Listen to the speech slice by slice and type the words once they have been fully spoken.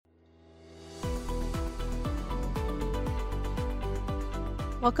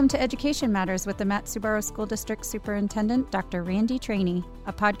Welcome to Education Matters with the Mat-Su School District Superintendent, Dr. Randy Trainey,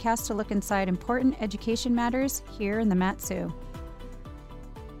 a podcast to look inside important education matters here in the Mat-Su.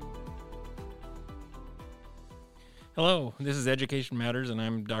 Hello, this is Education Matters, and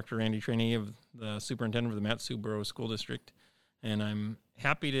I'm Dr. Randy Trainey, of the Superintendent of the Mat-Su School District, and I'm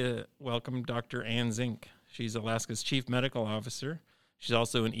happy to welcome Dr. Ann Zink. She's Alaska's Chief Medical Officer. She's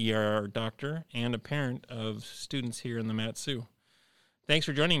also an ER doctor and a parent of students here in the Mat-Su. Thanks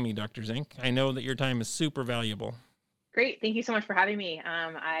for joining me, Dr. Zink. I know that your time is super valuable. Great. Thank you so much for having me.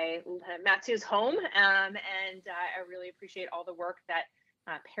 Mat-Su's home, and I really appreciate all the work that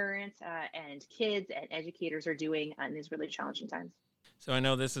parents and kids and educators are doing in these really challenging times. So I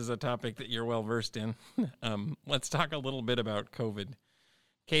know this is a topic that you're well versed in. Let's talk a little bit about COVID.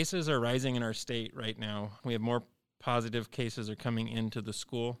 Cases are rising in our state right now. We have more positive cases are coming into the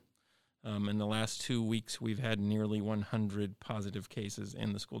school. In the last 2 weeks, we've had nearly 100 positive cases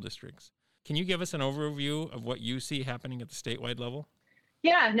in the school districts. Can you give us an overview of what you see happening at the statewide level?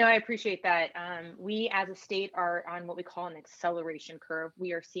 Yeah, no, I appreciate that. We as a state are on what we call an acceleration curve.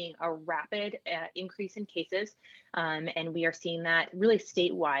 We are seeing a rapid increase in cases, and we are seeing that really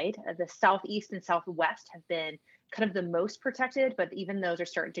statewide. The Southeast and Southwest have been kind of the most protected, but even those are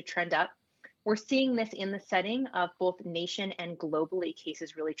starting to trend up. We're seeing this in the setting of both nation and globally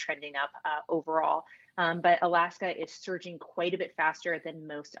cases really trending up overall. But Alaska is surging quite a bit faster than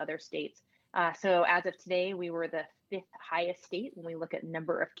most other states. So as of today, we were the 5th highest state when we look at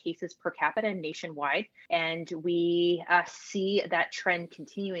number of cases per capita nationwide. And we see that trend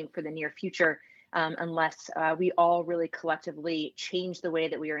continuing for the near future unless we all really collectively change the way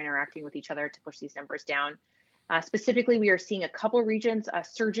that we are interacting with each other to push these numbers down. Specifically, we are seeing a couple regions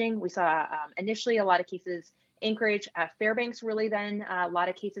surging. We saw initially a lot of cases, Anchorage, Fairbanks, really then a lot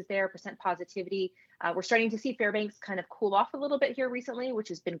of cases there, percent positivity. We're starting to see Fairbanks kind of cool off a little bit here recently, which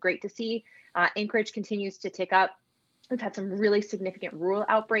has been great to see. Anchorage continues to tick up. We've had some really significant rural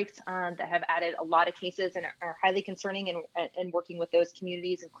outbreaks that have added a lot of cases and are highly concerning, and working with those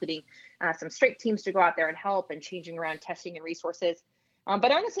communities, including some strike teams to go out there and help and changing around testing and resources.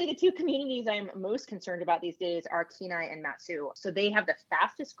 But honestly, the two communities I'm most concerned about these days are Kenai and Mat-Su. So they have the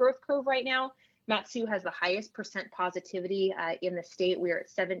fastest growth curve right now. Mat-Su has the highest percent positivity in the state. We are at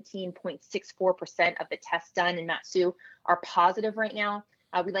 17.64% of the tests done in Mat-Su are positive right now.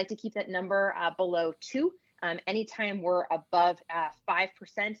 We'd like to keep that number below 2. Anytime we're above 5%,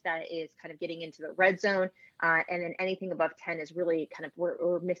 that is kind of getting into the red zone. And then anything above 10 is really kind of,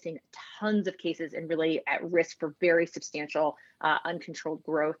 we're missing tons of cases and really at risk for very substantial uncontrolled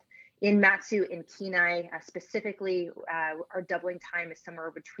growth. In Mat-Su and Kenai specifically, our doubling time is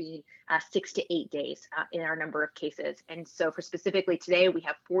somewhere between 6 to 8 days in our number of cases. And so for specifically today, we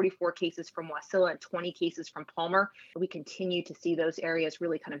have 44 cases from Wasilla and 20 cases from Palmer. We continue to see those areas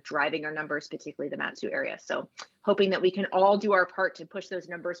really kind of driving our numbers, particularly the Mat-Su area. So hoping that we can all do our part to push those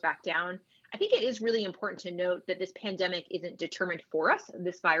numbers back down. I think it is really important to note that this pandemic isn't determined for us.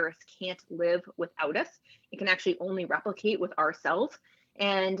 This virus can't live without us. It can actually only replicate with ourselves.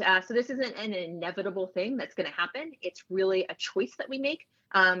 And so this isn't an inevitable thing that's going to happen. It's really a choice that we make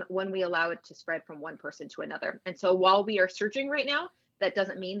when we allow it to spread from one person to another. And so while we are surging right now, that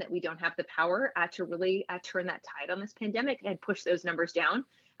doesn't mean that we don't have the power to really turn that tide on this pandemic and push those numbers down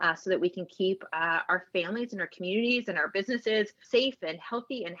so that we can keep our families and our communities and our businesses safe and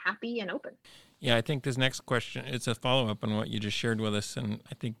healthy and happy and open. Yeah, I think this next question, it's a follow-up on what you just shared with us. And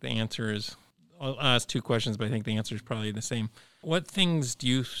I think the answer is, I'll ask 2 questions, but I think the answer is probably the same. What things do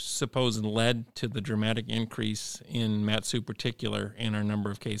you suppose led to the dramatic increase in Mat-Su particular in our number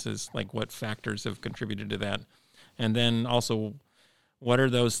of cases? Like what factors have contributed to that? And then also, what are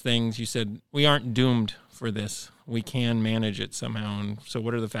those things you said, we aren't doomed for this. We can manage it somehow. And so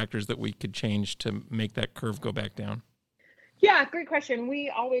what are the factors that we could change to make that curve go back down? Yeah, great question.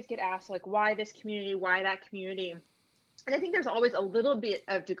 We always get asked, like, why this community, why that community? And I think there's always a little bit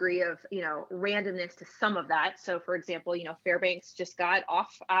of degree of, randomness to some of that. So for example, Fairbanks just got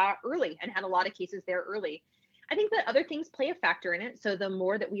off early and had a lot of cases there early. I think that other things play a factor in it. So the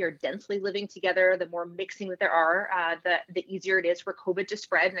more that we are densely living together, the more mixing that there are, the easier it is for COVID to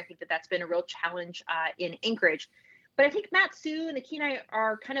spread. And I think that that's been a real challenge in Anchorage. But I think Mat-Su and the Kenai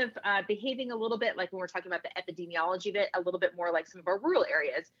are kind of behaving a little bit like when we're talking about the epidemiology of it, a little bit more like some of our rural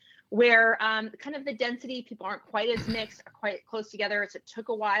areas where kind of the density, people aren't quite as mixed, are quite close together. So it took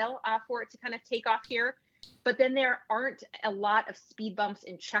a while for it to kind of take off here. But then there aren't a lot of speed bumps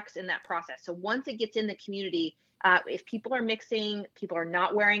and checks in that process. So once it gets in the community, If people are mixing, people are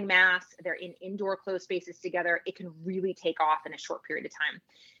not wearing masks, they're in indoor closed spaces together, it can really take off in a short period of time.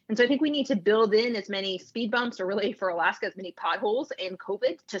 And so I think we need to build in as many speed bumps, or really for Alaska, as many potholes in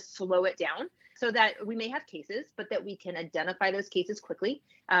COVID to slow it down, so that we may have cases, but that we can identify those cases quickly.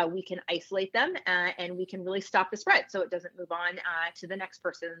 We can isolate them, and we can really stop the spread so it doesn't move on to the next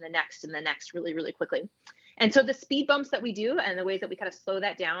person and the next really, really quickly. And so the speed bumps that we do and the ways that we kind of slow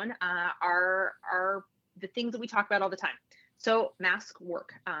that down are the things that we talk about all the time. So masks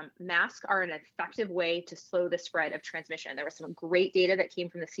work. Masks are an effective way to slow the spread of transmission. There was some great data that came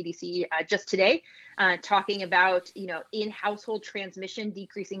from the CDC just today, talking about, in household transmission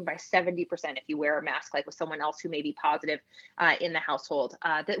decreasing by 70% if you wear a mask, like with someone else who may be positive in the household.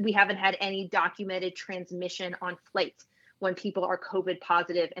 That we haven't had any documented transmission on flights when people are COVID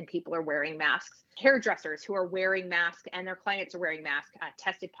positive and people are wearing masks. Hairdressers who are wearing masks and their clients are wearing masks,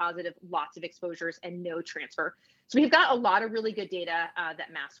 tested positive, lots of exposures and no transfer. So we've got a lot of really good data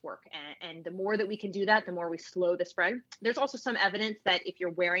that masks work. And the more that we can do that, the more we slow the spread. There's also some evidence that if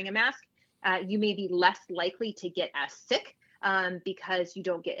you're wearing a mask, you may be less likely to get as sick because you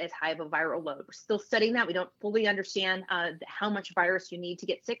don't get as high of a viral load. We're still studying that. We don't fully understand how much virus you need to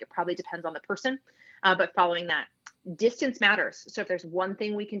get sick. It probably depends on the person, but following that. Distance matters. So if there's one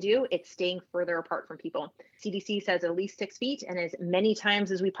thing we can do, it's staying further apart from people. CDC says at least 6 feet, and as many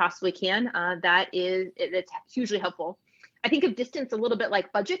times as we possibly can. It's hugely helpful. I think of distance a little bit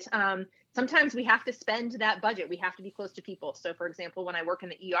like budget. Sometimes we have to spend that budget. We have to be close to people. So for example, when I work in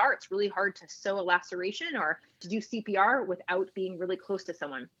the ER, it's really hard to sew a laceration or to do CPR without being really close to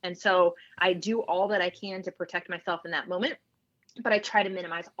someone. And so I do all that I can to protect myself in that moment. But I try to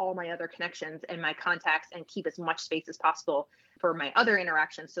minimize all my other connections and my contacts and keep as much space as possible for my other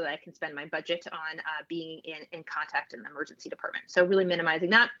interactions so that I can spend my budget on being in contact in the emergency department. So really minimizing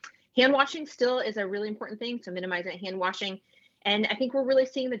that. Hand washing still is a really important thing. So minimizing hand washing. And I think we're really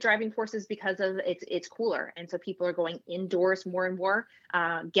seeing the driving forces because of it's cooler. And so people are going indoors more and more,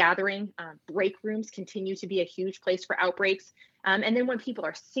 gathering. Break rooms continue to be a huge place for outbreaks. And then when people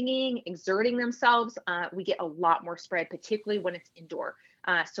are singing, exerting themselves, we get a lot more spread, particularly when it's indoor.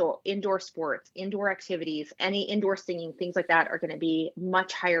 So indoor sports, indoor activities, any indoor singing, things like that are going to be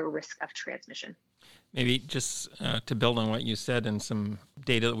much higher risk of transmission. Maybe just to build on what you said and some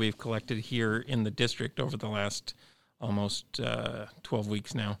data that we've collected here in the district over the last almost 12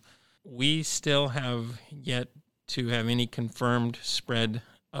 weeks now, we still have yet to have any confirmed spread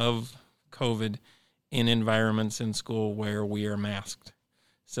of COVID in environments in school where we are masked.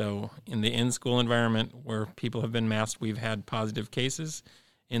 So in the in-school environment where people have been masked, we've had positive cases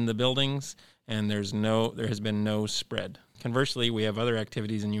in the buildings, and there has been no spread. Conversely, we have other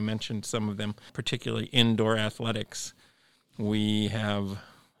activities, and you mentioned some of them, particularly indoor athletics. We have,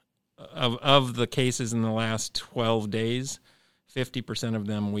 of the cases in the last 12 days, 50% of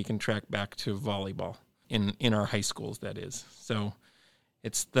them we can track back to volleyball in our high schools, that is. So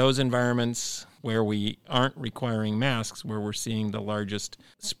it's those environments where we aren't requiring masks where we're seeing the largest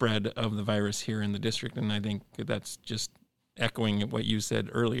spread of the virus here in the district. And I think that's just echoing what you said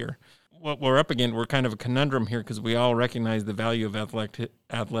earlier. What we're up against, we're kind of a conundrum here because we all recognize the value of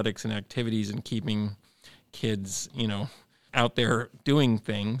athletics and activities and keeping kids, out there doing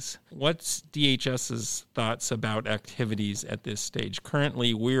things. What's DHS's thoughts about activities at this stage?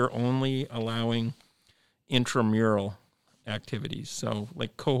 Currently, we're only allowing intramural activities. So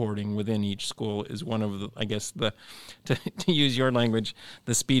like cohorting within each school is one of the, I guess, to use your language,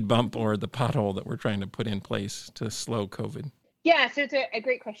 the speed bump or the pothole that we're trying to put in place to slow COVID. Yeah, so it's a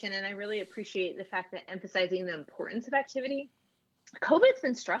great question. And I really appreciate the fact that emphasizing the importance of activity. COVID's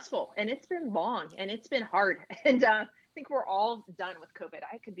been stressful and it's been long and it's been hard. And I think we're all done with COVID.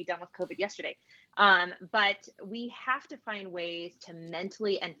 I could be done with COVID yesterday. But we have to find ways to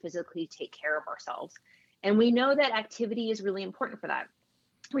mentally and physically take care of ourselves. And we know that activity is really important for that.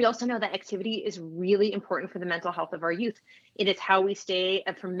 We also know that activity is really important for the mental health of our youth. It is how we stay,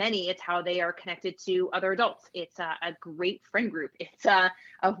 and for many, it's how they are connected to other adults. It's a great friend group. It's a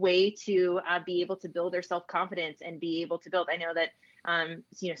way to be able to build their self-confidence and be able to build. I know that,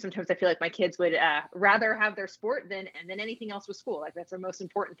 sometimes I feel like my kids would rather have their sport than anything else with school. Like that's their most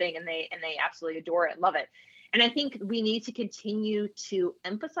important thing, and they absolutely adore it, love it. And I think we need to continue to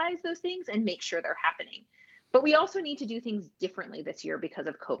emphasize those things and make sure they're happening. But we also need to do things differently this year because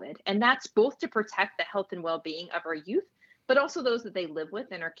of COVID. And that's both to protect the health and well-being of our youth, but also those that they live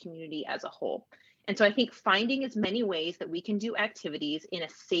with in our community as a whole. And so I think finding as many ways that we can do activities in a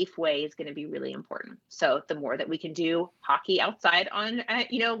safe way is going to be really important. So the more that we can do hockey outside on,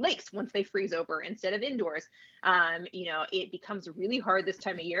 lakes once they freeze over instead of indoors, it becomes really hard this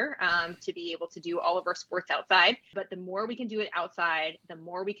time of year to be able to do all of our sports outside. But the more we can do it outside, the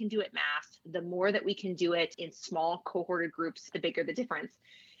more we can do it masked, the more that we can do it in small cohorted groups, the bigger the difference.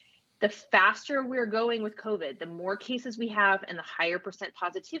 The faster we're going with COVID, the more cases we have and the higher percent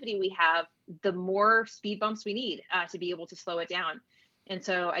positivity we have, the more speed bumps we need to be able to slow it down. And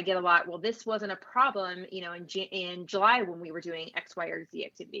so I get a lot, well, this wasn't a problem, in July when we were doing X, Y, or Z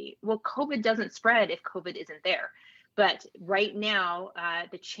activity. Well, COVID doesn't spread if COVID isn't there. But right now,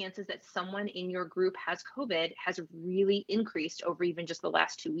 the chances that someone in your group has COVID has really increased over even just the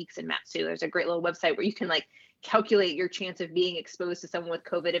last 2 weeks in Mat-Su. There's a great little website where you can calculate your chance of being exposed to someone with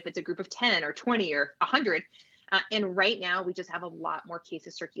COVID if it's a group of 10 or 20 or 100. And right now, we just have a lot more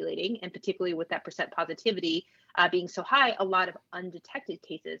cases circulating, and particularly with that percent positivity being so high, a lot of undetected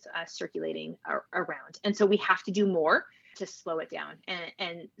cases circulating around. And so we have to do more to slow it down.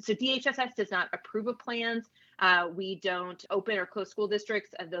 And so DHSS does not approve of plans. We don't open or close school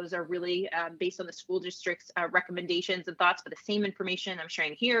districts. Those are really based on the school district's recommendations and thoughts. But the same information I'm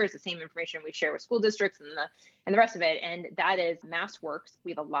sharing here is the same information we share with school districts and the rest of it. And that is masks works.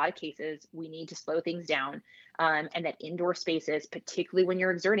 We have a lot of cases. We need to slow things down. And that indoor spaces, particularly when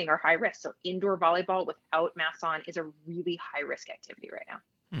you're exerting, are high risk. So indoor volleyball without masks on is a really high risk activity right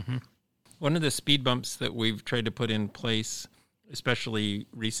now. Mm-hmm. One of the speed bumps that we've tried to put in place, especially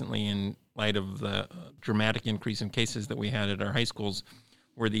recently in light of the dramatic increase in cases that we had at our high schools,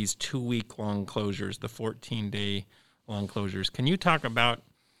 were these 2-week long closures, the 14-day long closures. Can you talk about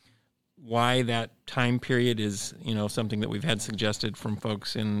why that time period is, something that we've had suggested from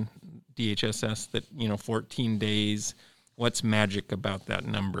folks in DHSS that, 14 days, what's magic about that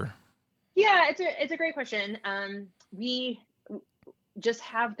number? Yeah, it's a great question. We just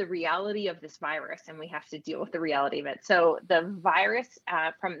have the reality of this virus, and we have to deal with the reality of it. So the virus,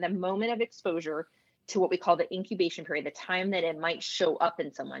 from the moment of exposure to what we call the incubation period, the time that it might show up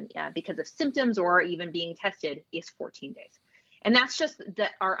in someone because of symptoms or even being tested, is 14 days. And that's just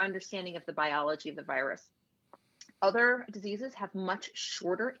our understanding of the biology of the virus. Other diseases have much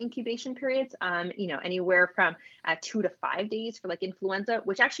shorter incubation periods, anywhere from 2 to 5 days for influenza,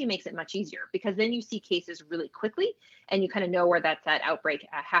 which actually makes it much easier because then you see cases really quickly and you kind of know where that's that outbreak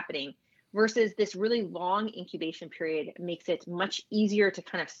happening, versus this really long incubation period makes it much easier to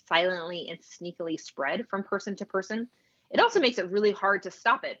kind of silently and sneakily spread from person to person. It also makes it really hard to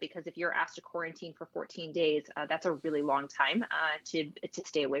stop it because if you're asked to quarantine for 14 days, that's a really long time to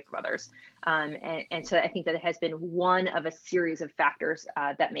stay away from others. And so I think that it has been one of a series of factors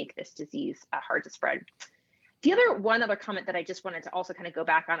that make this disease hard to spread. One other comment that I just wanted to also kind of go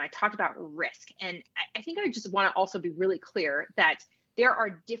back on, I talked about risk. And I think I just want to also be really clear that there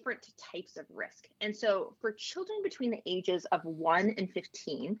are different types of risk. And so for children between the ages of 1 and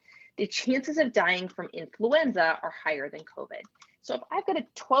 15, the chances of dying from influenza are higher than COVID. So if I've got a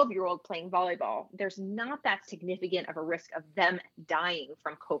 12-year-old playing volleyball, there's not that significant of a risk of them dying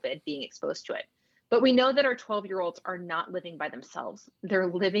from COVID being exposed to it. But we know that our 12-year-olds are not living by themselves. They're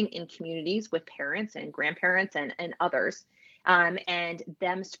living in communities with parents and grandparents and others, and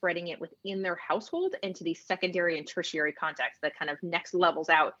them spreading it within their household into these secondary and tertiary contexts, that kind of next levels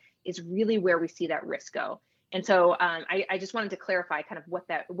out, is really where we see that risk go. And so I just wanted to clarify kind of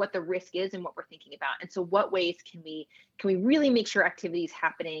what the risk is and what we're thinking about. And so what ways can we really make sure activity is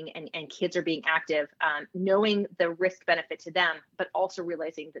happening and kids are being active, knowing the risk benefit to them, but also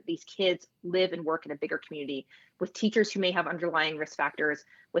realizing that these kids live and work in a bigger community with teachers who may have underlying risk factors,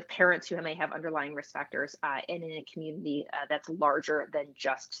 with parents who may have underlying risk factors, and in a community that's larger than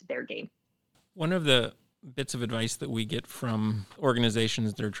just their game. One of the bits of advice that we get from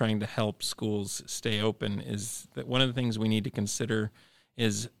organizations that are trying to help schools stay open is that one of the things we need to consider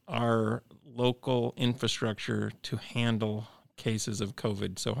is our local infrastructure to handle cases of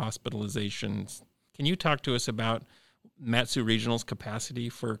COVID, so hospitalizations. Can you talk to us about Mat-Su Regional's capacity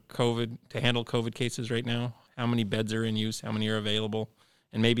for COVID, to handle COVID cases right now? How many beds are in use? How many are available?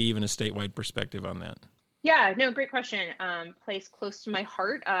 And maybe even a statewide perspective on that. Yeah, no, great question. Place close to my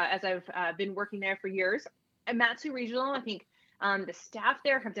heart as I've been working there for years. At Mat-Su Regional, I think the staff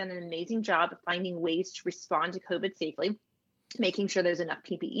there have done an amazing job of finding ways to respond to COVID safely, making sure there's enough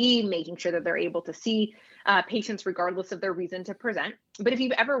PPE, making sure that they're able to see patients regardless of their reason to present. But if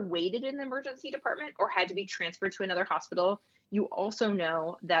you've ever waited in the emergency department or had to be transferred to another hospital, you also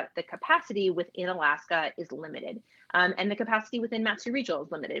know that the capacity within Alaska is limited, and the capacity within Mat-Su Regional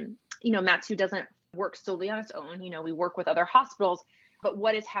is limited. Mat-Su doesn't work solely on its own. We work with other hospitals, but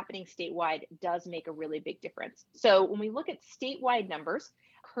what is happening statewide does make a really big difference. So when we look at statewide numbers,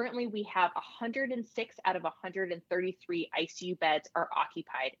 currently we have 106 out of 133 ICU beds are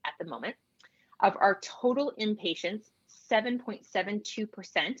occupied at the moment. Of our total inpatients,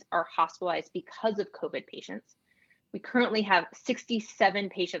 7.72% are hospitalized because of COVID patients. We currently have 67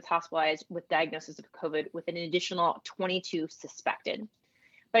 patients hospitalized with diagnosis of COVID, with an additional 22 suspected.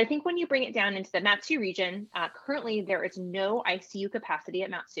 But I think when you bring it down into the Mat-Su region, currently there is no ICU capacity at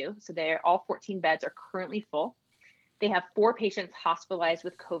Mat-Su. So all 14 beds are currently full. They have 4 patients hospitalized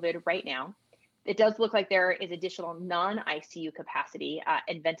with COVID right now. It does look like there is additional non-ICU capacity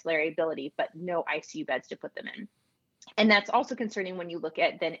and ventilatability, but no ICU beds to put them in. And that's also concerning when you look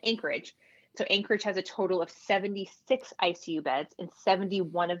at then Anchorage. So Anchorage has a total of 76 ICU beds, and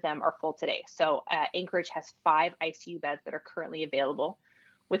 71 of them are full today. So Anchorage has 5 ICU beds that are currently available,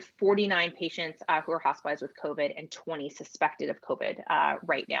 with 49 patients who are hospitalized with COVID and 20 suspected of COVID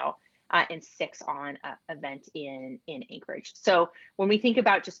right now, and 6 on event in Anchorage. So when we think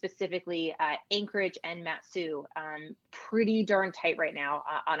about just specifically Anchorage and Mat-Su, pretty darn tight right now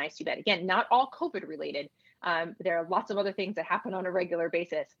on ICU bed. Again, not all COVID related. There are lots of other things that happen on a regular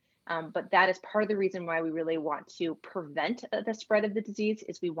basis. But that is part of the reason why we really want to prevent the spread of the disease.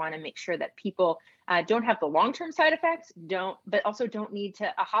 Is we want to make sure that people don't have the long-term side effects, but also don't need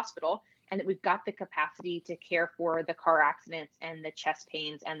a hospital, and that we've got the capacity to care for the car accidents and the chest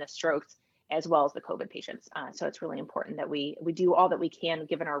pains and the strokes, as well as the COVID patients. So it's really important that we do all that we can,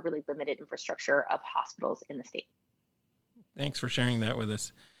 given our really limited infrastructure of hospitals in the state. Thanks for sharing that with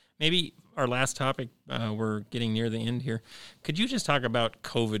us. Maybe our last topic, we're getting near the end here. Could you just talk about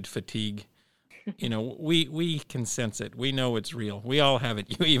COVID fatigue? You know, we can sense it. We know it's real. We all have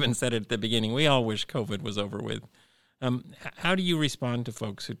it. You even said it at the beginning. We all wish COVID was over with. How do you respond to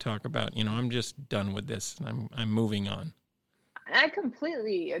folks who talk about, I'm just done with this and I'm moving on? I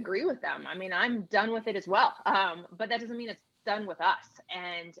completely agree with them. I mean, I'm done with it as well. But that doesn't mean it's done with us.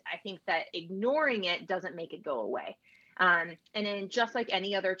 And I think that ignoring it doesn't make it go away. And then just like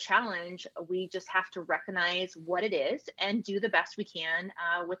any other challenge, we just have to recognize what it is and do the best we can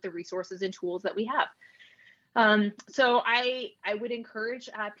with the resources and tools that we have. So I would encourage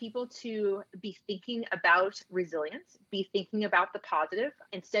people to be thinking about resilience, be thinking about the positive,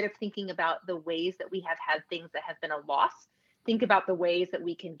 instead of thinking about the ways that we have had things that have been a loss. Think about the ways that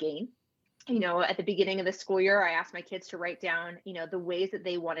we can gain. At the beginning of the school year, I asked my kids to write down, the ways that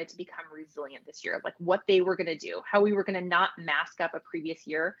they wanted to become resilient this year, like what they were going to do, how we were going to not mask up a previous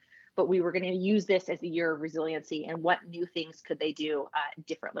year, but we were going to use this as a year of resiliency, and what new things could they do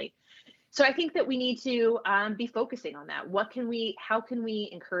differently. So I think that we need to be focusing on that. How can we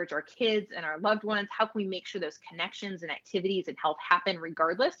encourage our kids and our loved ones? How can we make sure those connections and activities and health happen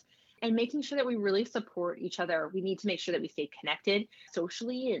regardless? And making sure that we really support each other. We need to make sure that we stay connected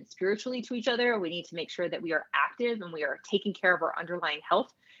socially and spiritually to each other. We need to make sure that we are active and we are taking care of our underlying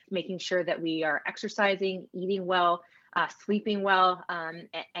health, making sure that we are exercising, eating well, sleeping well,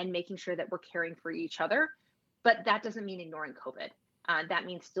 and making sure that we're caring for each other. But that doesn't mean ignoring COVID. That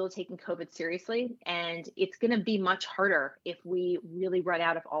means still taking COVID seriously. And it's going to be much harder if we really run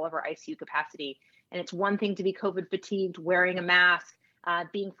out of all of our ICU capacity. And it's one thing to be COVID fatigued, wearing a mask,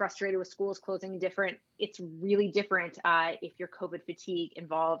 being frustrated with schools closing different. It's really different if your COVID fatigue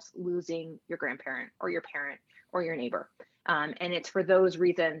involves losing your grandparent or your parent or your neighbor. And it's for those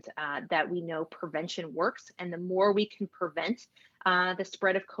reasons that we know prevention works. And the more we can prevent the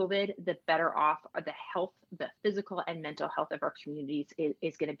spread of COVID, the better off the health, the physical and mental health of our communities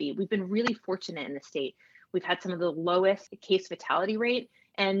is going to be. We've been really fortunate in the state. We've had some of the lowest case fatality rate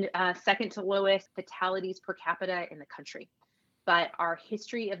and second to lowest fatalities per capita in the country. But our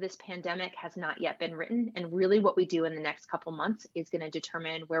history of this pandemic has not yet been written. And really what we do in the next couple months is going to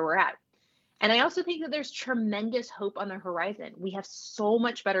determine where we're at. And I also think that there's tremendous hope on the horizon. We have so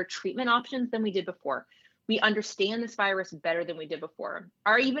much better treatment options than we did before. We understand this virus better than we did before.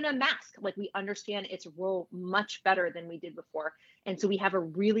 Or even a mask, like we understand its role much better than we did before. And so we have a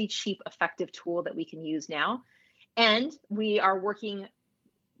really cheap, effective tool that we can use now. And we are working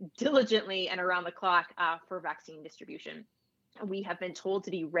diligently and around the clock for vaccine distribution. We have been told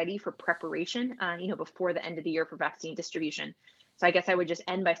to be ready for preparation, before the end of the year for vaccine distribution. So I guess I would just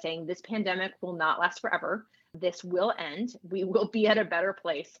end by saying this pandemic will not last forever. This will end. We will be at a better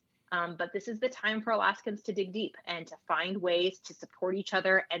place. But this is the time for Alaskans to dig deep and to find ways to support each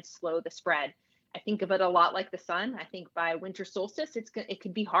other and slow the spread. I think of it a lot like the sun. I think by winter solstice, it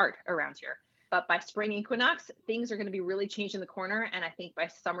could be hard around here. But by spring equinox, things are going to be really changing the corner. And I think by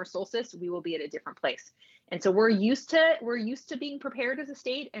summer solstice, we will be at a different place. And so we're used to being prepared as a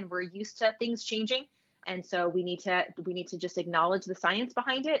state, and we're used to things changing. And so we need to just acknowledge the science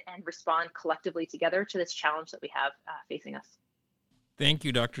behind it and respond collectively together to this challenge that we have facing us. Thank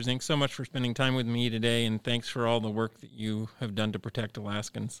you, Dr. Zink, so much for spending time with me today, and thanks for all the work that you have done to protect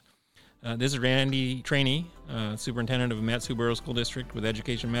Alaskans. This is Randy Trainey, Superintendent of Mat-Su Borough School District with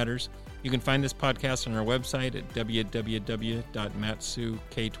Education Matters. You can find this podcast on our website at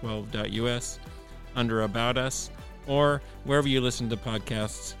www.matsuk12.us under About Us, or wherever you listen to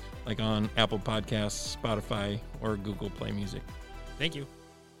podcasts, like on Apple Podcasts, Spotify, or Google Play Music. Thank you.